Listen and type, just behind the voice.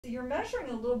you're measuring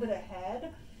a little bit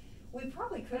ahead. We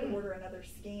probably could order another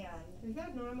scan. Is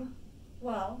that normal?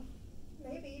 Well,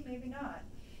 maybe, maybe not.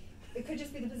 It could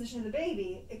just be the position of the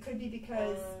baby. It could be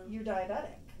because you're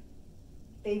diabetic.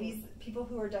 Babies, people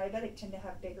who are diabetic tend to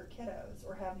have bigger kiddos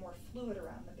or have more fluid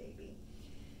around the baby.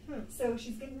 So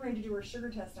she's getting ready to do her sugar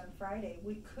test on Friday.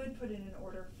 We could put in an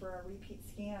order for a repeat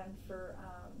scan for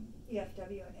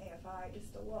EFW and AFI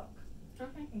just to look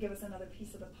and give us another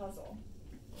piece of the puzzle.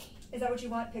 Is that what you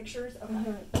want? Pictures? Okay,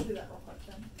 we'll do that real quick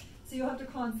then. So you'll have to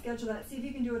call and schedule that. See if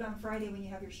you can do it on Friday when you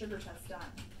have your sugar test done.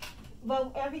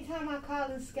 Well, every time I call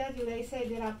and schedule, they say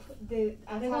that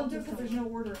They won't do it because there's no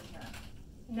order in here.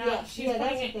 No, Yeah,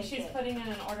 she's putting in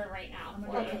an order right now. I'm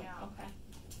gonna do it now. Okay.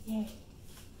 Yeah.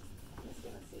 Just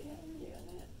gonna see how you're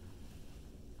doing it.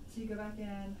 So you go back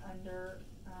in under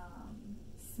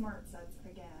Smart Sets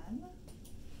again.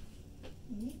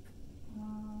 Eek.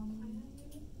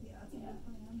 Yeah, that's a good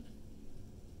plan.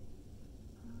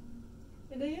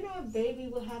 And do you know if baby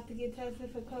will have to get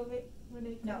tested for COVID when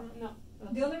they come No. out?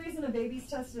 No. The only reason a baby's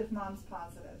tested if mom's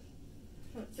positive.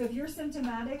 So if you're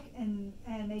symptomatic and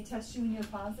they test you and you're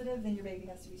positive, then your baby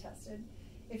has to be tested.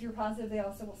 If you're positive, they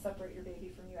also will separate your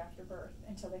baby from you after birth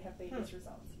until they have baby's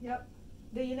results. Yep.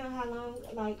 Do you know how long,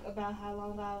 about how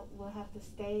long I will have to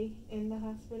stay in the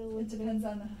hospital? It depends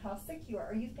on how sick you are.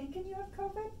 Are you thinking you have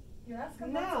COVID? You're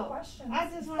asking lots of questions. I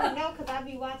just want to know because I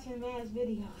be watching Matt's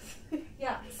videos.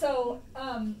 Yeah, so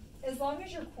as long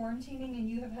as you're quarantining and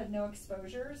you have had no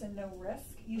exposures and no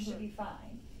risk, you should be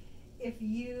fine. If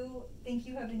you think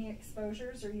you have any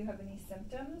exposures or you have any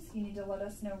symptoms, you need to let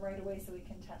us know right away so we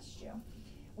can test you.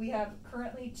 We have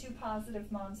currently 2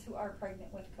 positive moms who are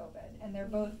pregnant with COVID, and they're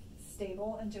both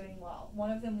stable and doing well.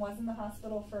 One of them was in the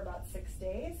hospital for about 6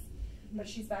 days, but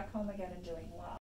she's back home again and doing well.